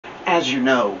As you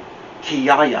know,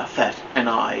 Kiyaya and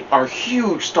I are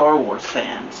huge Star Wars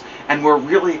fans, and we're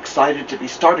really excited to be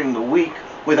starting the week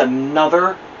with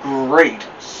another great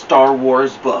Star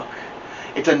Wars book.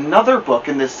 It's another book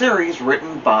in this series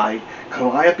written by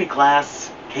Calliope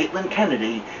Glass, Caitlin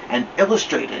Kennedy, and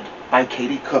illustrated by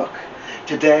Katie Cook.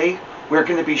 Today, we're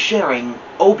going to be sharing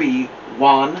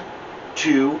OBI-1,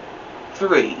 2,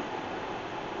 3.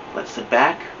 Let's sit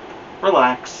back,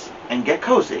 relax, and get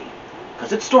cozy,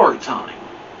 because it's story time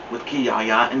with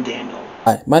Kiyaya and Daniel.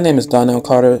 Hi, my name is Daniel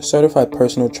Carter, certified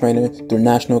personal trainer through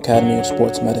National Academy of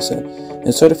Sports Medicine,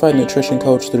 and certified nutrition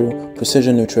coach through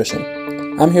Precision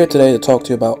Nutrition. I'm here today to talk to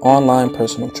you about online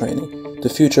personal training, the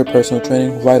future of personal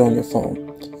training right on your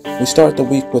phone. We start the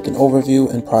week with an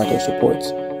overview and progress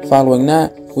reports. Following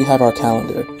that, we have our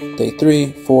calendar, day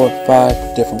 3, 4,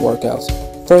 5 different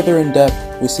workouts. Further in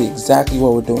depth, we see exactly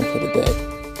what we're doing for the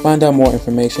day. Find out more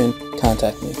information,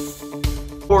 contact me.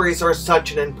 Stories are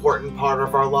such an important part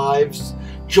of our lives.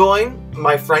 Join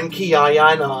my friend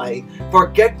Kiyaya and I for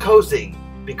Get Cozy,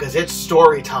 because it's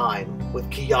story time with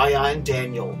Kiyaya and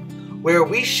Daniel, where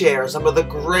we share some of the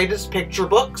greatest picture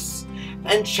books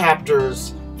and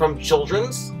chapters from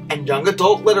children's and young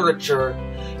adult literature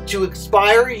to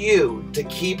inspire you to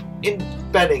keep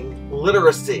embedding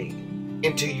literacy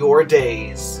into your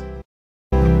days.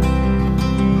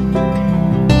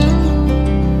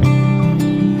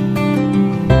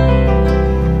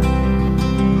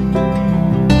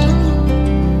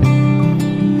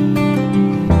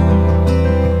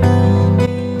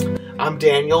 I'm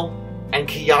Daniel, and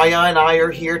Kiyaya and I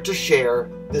are here to share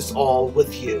this all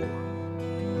with you.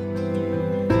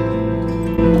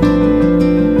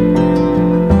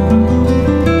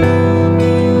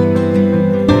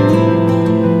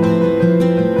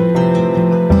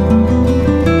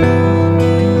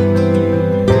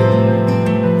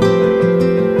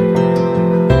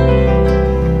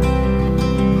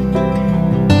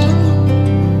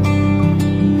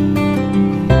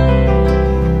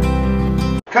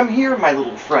 Come here, my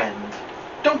little friend.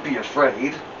 Don't be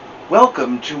afraid.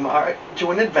 Welcome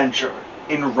to an adventure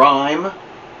in rhyme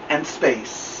and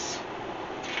space.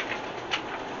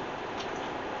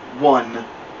 1.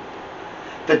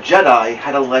 The Jedi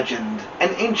had a legend,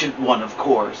 an ancient one, of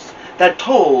course, that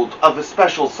told of a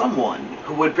special someone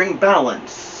who would bring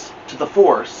balance to the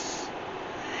Force.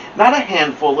 Not a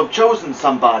handful of chosen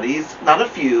somebodies, not a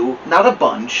few, not a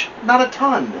bunch, not a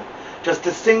ton. Just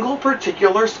a single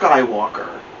particular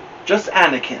Skywalker. Just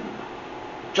Anakin.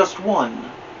 Just one.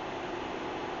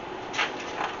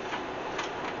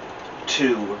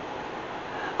 2.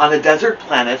 On a desert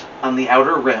planet on the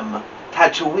outer rim,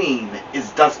 Tatooine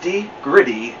is dusty,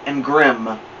 gritty, and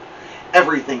grim.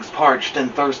 Everything's parched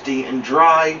and thirsty and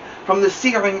dry, from the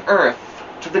searing earth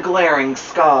to the glaring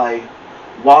sky.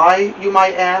 Why, you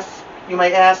might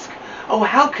ask? Oh,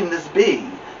 how can this be?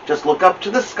 Just look up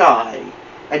to the sky,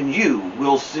 and you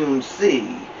will soon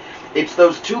see. It's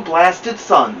those two blasted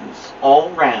suns, all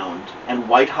round and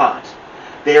white hot.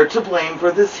 They are to blame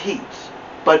for this heat,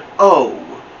 but oh,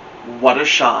 what a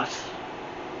shot.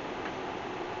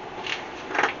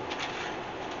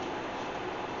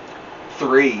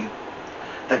 3.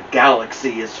 The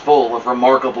galaxy is full of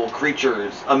remarkable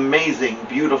creatures, amazing,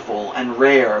 beautiful, and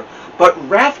rare, but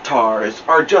Raftars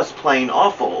are just plain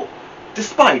awful,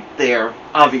 despite their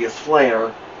obvious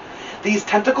flair. These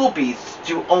tentacle beasts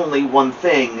do only one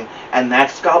thing, and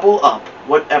that's gobble up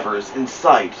whatever's in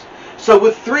sight. So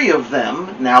with 3 of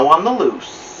them now on the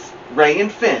loose, Rey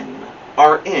and Finn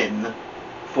are in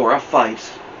for a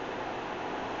fight.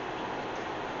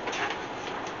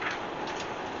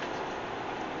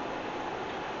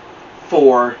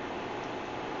 4.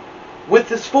 With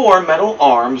his 4 metal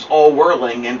arms all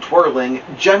whirling and twirling,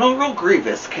 General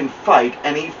Grievous can fight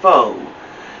any foe.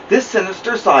 This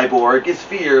sinister cyborg is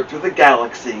feared through the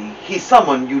galaxy. He's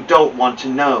someone you don't want to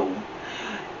know.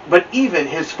 But even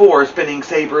his 4 spinning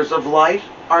sabers of light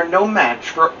are no match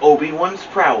for Obi-Wan's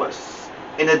prowess.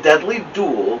 In a deadly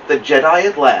duel, the Jedi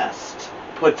at last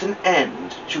puts an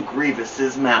end to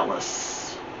Grievous's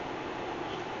malice.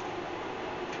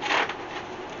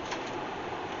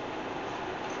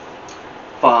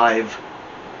 5.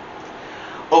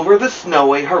 Over the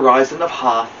snowy horizon of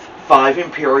Hoth, 5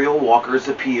 Imperial walkers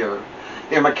appear.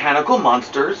 They're mechanical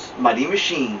monsters, mighty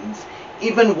machines.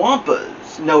 Even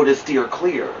Wampas know to steer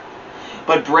clear.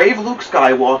 But brave Luke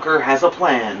Skywalker has a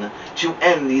plan to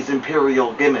end these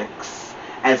Imperial gimmicks.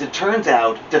 As it turns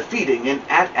out, defeating an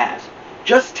AT-AT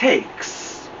just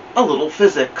takes a little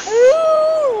physics.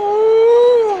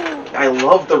 I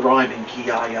love the rhyming,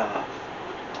 Kiyaya.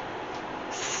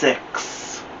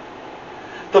 6.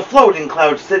 The floating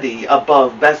cloud city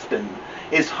above Bespin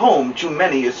is home to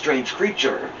many a strange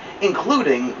creature,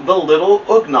 including the little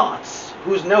Ugnots,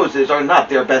 whose noses are not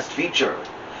their best feature.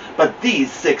 But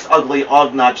these 6 ugly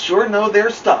Ognots sure know their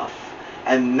stuff,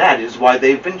 and that is why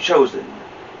they've been chosen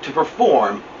to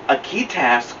perform a key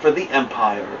task for the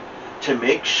Empire, to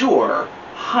make sure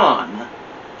Han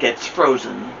gets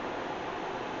frozen.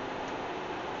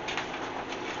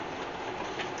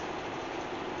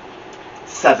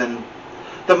 Seven.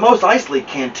 The Mos Eisley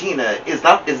Cantina is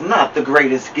not the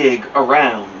greatest gig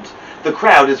around. The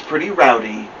crowd is pretty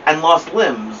rowdy, and lost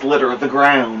limbs litter the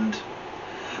ground.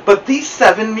 But these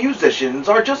 7 musicians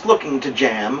are just looking to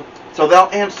jam, so they'll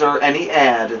answer any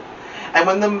ad. And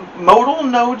when the modal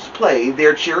nodes play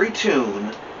their cheery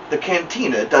tune, the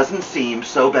cantina doesn't seem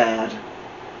so bad.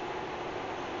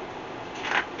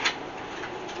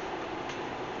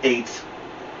 8.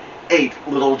 8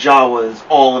 little Jawas,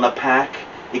 all in a pack,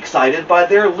 excited by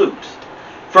their loot.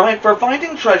 For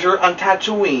finding treasure on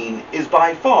Tatooine is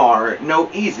by far no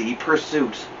easy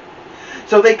pursuit.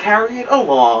 So they carry it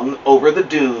along over the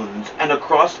dunes and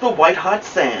across the white-hot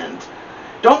sand.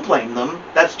 Don't blame them,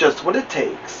 that's just what it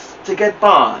takes to get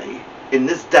by in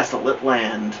this desolate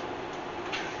land.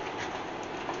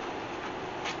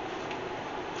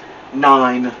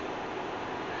 9.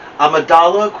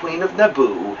 Amidala, Queen of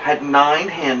Naboo, had 9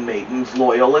 handmaidens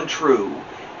loyal and true.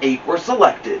 8 were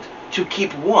selected to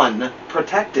keep 1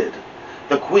 protected.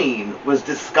 The Queen was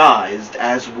disguised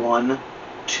as 1,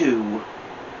 2,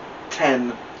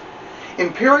 10.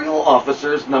 Imperial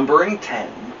officers numbering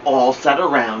 10 all sat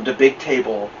around a big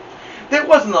table. There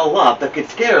wasn't a lot that could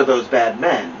scare those bad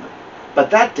men, but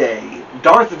that day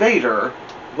Darth Vader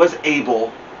was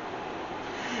able.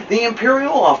 The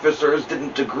Imperial officers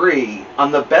didn't agree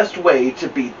on the best way to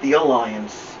beat the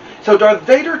Alliance, so Darth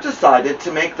Vader decided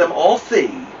to make them all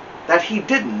see that he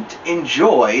didn't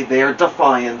enjoy their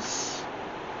defiance.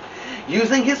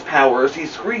 Using his powers, he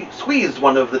squeezed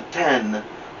one of the 10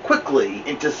 quickly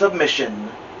into submission.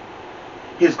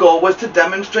 His goal was to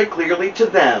demonstrate clearly to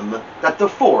them that the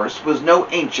Force was no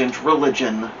ancient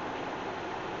religion.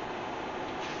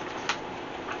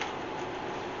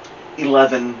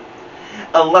 11.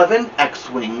 11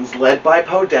 X-Wings led by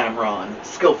Poe Dameron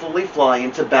skillfully fly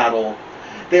into battle.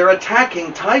 They're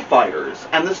attacking TIE fighters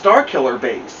and the Starkiller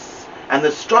base, and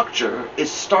the structure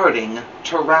is starting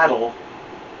to rattle.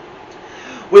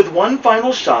 With one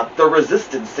final shot, the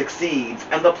resistance succeeds,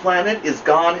 and the planet is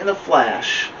gone in a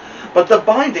flash. But the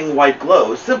binding white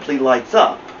glow simply lights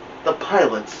up the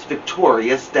pilot's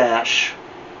victorious dash.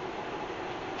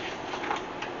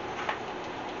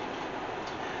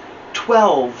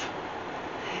 12.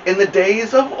 In the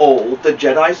days of old, the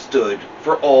Jedi stood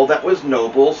for all that was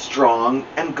noble, strong,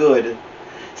 and good.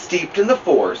 Steeped in the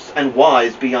Force and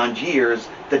wise beyond years,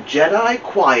 the Jedi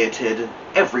quieted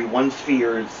everyone's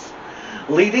fears.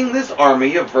 Leading this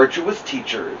army of virtuous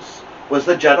teachers was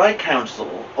the Jedi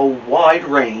Council, a wide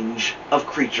range of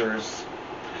creatures.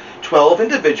 12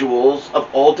 individuals of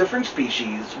all different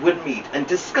species would meet and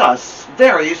discuss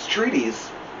various treaties.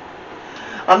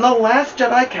 On the last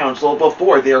Jedi Council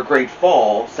before their great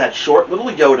fall sat short little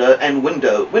Yoda and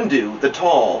Windu the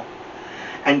Tall,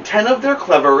 and 10 of their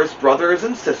cleverest brothers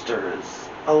and sisters.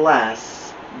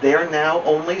 Alas, they're now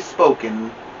only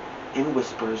spoken in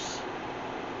whispers.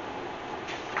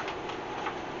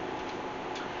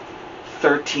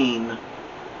 13.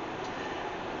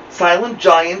 Silent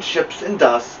giant ships in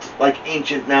dust, like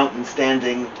ancient mountains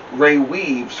standing, Rey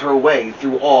weaves her way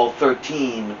through all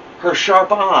 13, her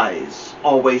sharp eyes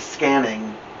always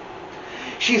scanning.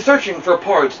 She's searching for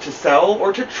parts to sell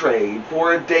or to trade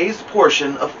for a day's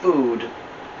portion of food.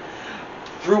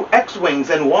 Through X-Wings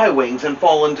and Y-Wings and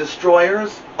fallen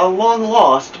destroyers, a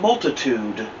long-lost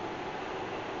multitude.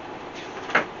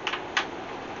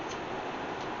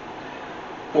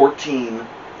 14.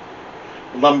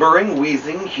 Lumbering,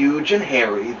 wheezing, huge, and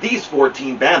hairy, these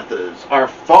 14 banthas are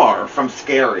far from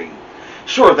scary.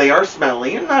 Sure, they are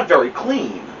smelly and not very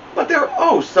clean, but they're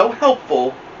oh so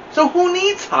helpful. So who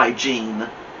needs hygiene?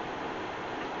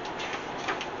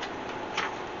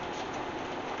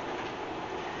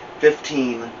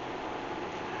 15.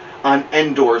 On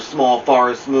Endor's small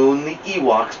forest moon, the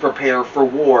Ewoks prepare for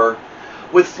war.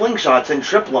 With slingshots and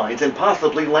trip lines and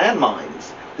possibly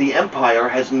landmines, the Empire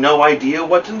has no idea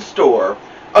what's in store.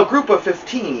 A group of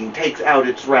 15 takes out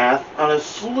its wrath on a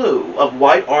slew of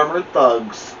white-armored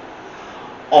thugs.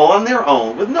 All on their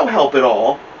own, with no help at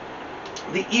all.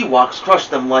 The Ewoks crush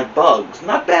them like bugs,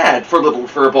 not bad for little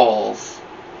furballs.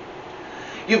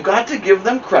 You've got to give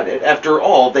them credit, after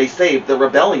all they saved the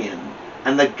rebellion,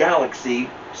 and the galaxy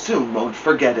soon won't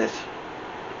forget it.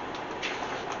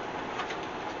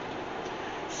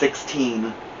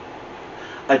 16.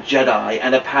 A Jedi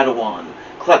and a Padawan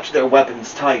clutch their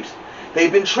weapons tight.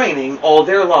 They've been training all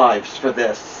their lives for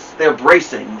this. They're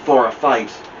bracing for a fight.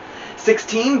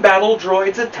 16 battle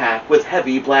droids attack with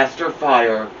heavy blaster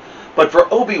fire. But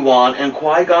for Obi-Wan and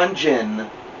Qui-Gon Jinn,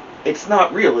 it's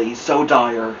not really so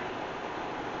dire.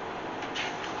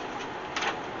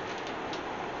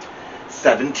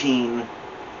 17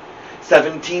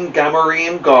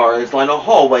 Gamorrean guards line a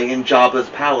hallway in Jabba's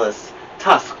palace,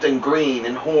 tusked and green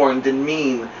and horned and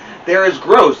mean. They're as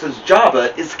gross as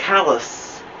Jabba is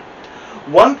callous.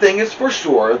 One thing is for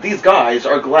sure, these guys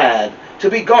are glad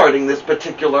to be guarding this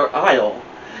particular aisle.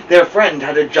 Their friend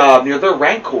had a job near the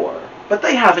Rancor, but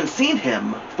they haven't seen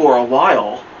him for a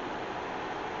while.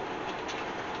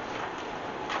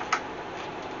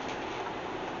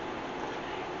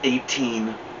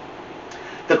 18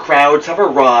 The crowds have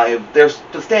arrived, their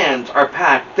stands are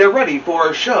packed, they're ready for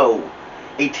a show.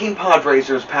 18 pod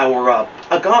racers power up,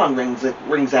 a gong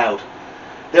rings out.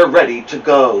 They're ready to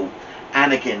go.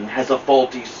 Anakin has a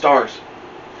faulty start.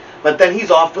 But then he's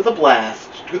off with a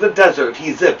blast. Through the desert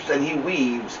he zips and he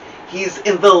weaves. He's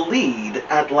in the lead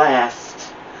at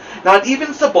last. Not even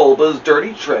Sebulba's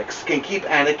dirty tricks can keep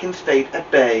Anakin's fate at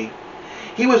bay.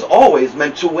 He was always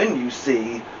meant to win, you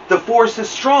see. The Force is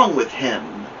strong with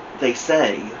him, they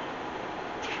say.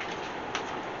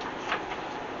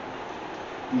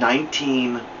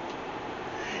 19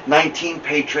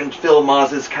 patrons fill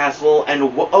Maz's castle,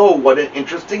 and oh, what an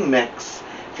interesting mix.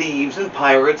 Thieves and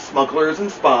pirates, smugglers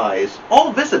and spies,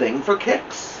 all visiting for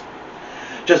kicks.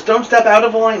 Just don't step out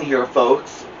of line here,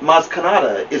 folks. Maz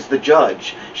Kanata is the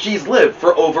judge. She's lived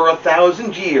for over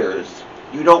 1,000 years.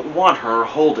 You don't want her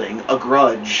holding a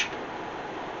grudge.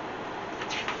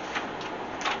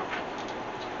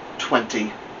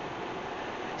 20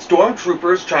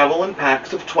 Stormtroopers travel in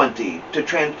packs of 20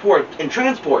 in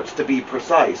transports to be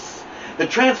precise. The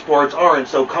transports aren't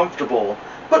so comfortable,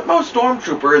 but most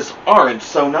stormtroopers aren't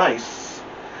so nice.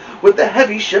 When the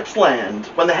heavy ships land,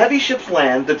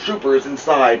 the troopers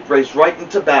inside race right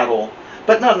into battle,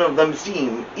 but none of them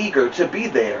seem eager to be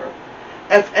there.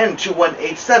 FN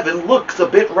 2187 looks a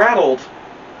bit rattled.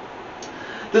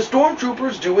 The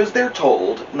stormtroopers do as they're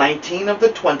told. 19 of the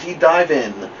 20 dive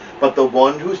in, but the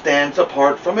one who stands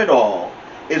apart from it all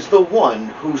is the one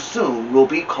who soon will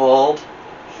be called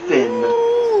Finn.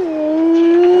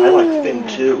 I like Finn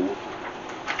too.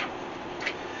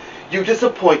 You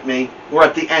disappoint me. We're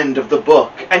at the end of the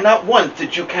book, and not once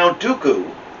did you count Dooku.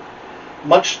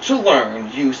 Much to learn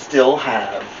you still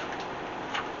have.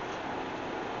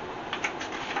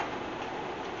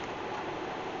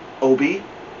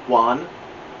 OBI-1,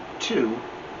 2,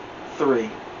 3.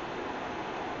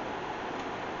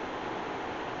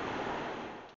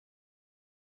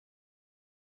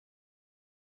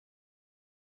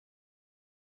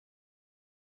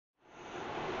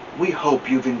 We hope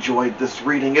you've enjoyed this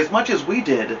reading as much as we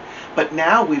did, but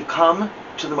now we've come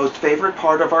to the most favorite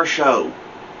part of our show.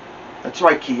 That's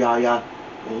right, Kiyaya.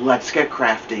 Let's get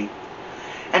crafty.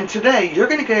 And today, you're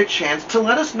going to get a chance to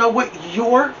let us know what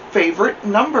your favorite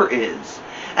number is,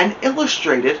 and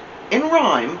illustrate it in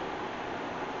rhyme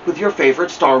with your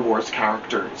favorite Star Wars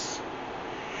characters.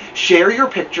 Share your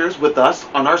pictures with us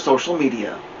on our social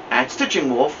media, at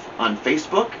STITCHINgwolf on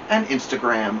Facebook and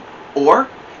Instagram, or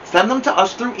send them to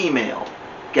us through email,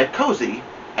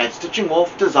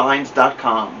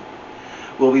 getcozy@stitchingwolfdesigns.com.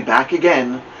 We'll be back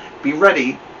again. Be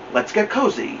ready. Let's get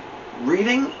cozy.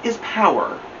 Reading is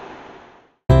power.